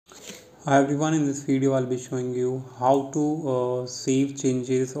Hi everyone, in this video I'll be showing you how to save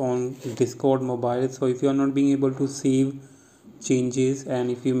changes on Discord mobile. So if you are not being able to save changes,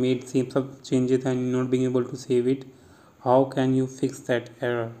 and if you made some changes and you're not being able to save it, how can you fix that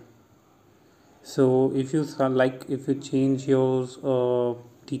error? So if you change your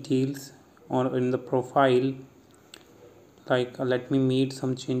details or in the profile, let me make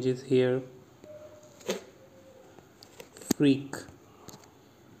some changes here. Freak,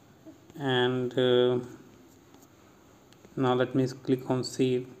 and now let me click on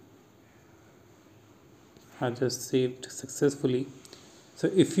save. I just saved successfully.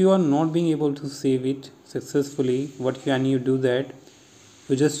 So if you are not being able to save it successfully, what can you do? That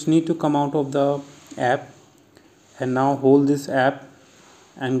you just need to come out of the app and now hold this app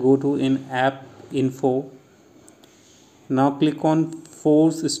and go to in app info. Now click on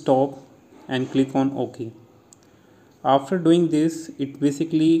force stop and click on OK. After doing this, it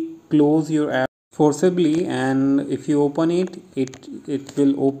basically close your app forcibly, and if you open it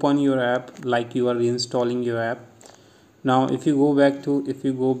will open your app like you are reinstalling your app. Now if you go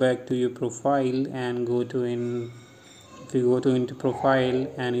back to your profile and go to in if you go to into profile,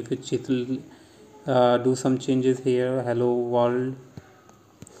 and if you do some changes here, hello world,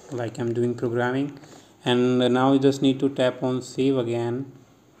 like I'm doing programming, and now you just need to tap on save again,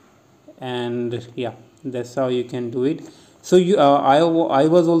 and yeah, that's how you can do it. So I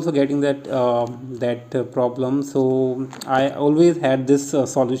was also getting that problem, so I always had this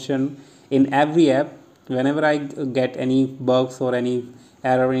solution in every app. Whenever I get any bugs or any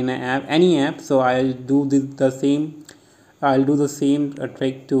error in any app, so I'll do the same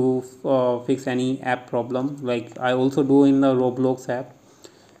trick to fix any app problem, like I also do in the Roblox app.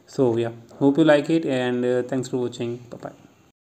 So yeah, hope you like it, and thanks for watching. Bye bye.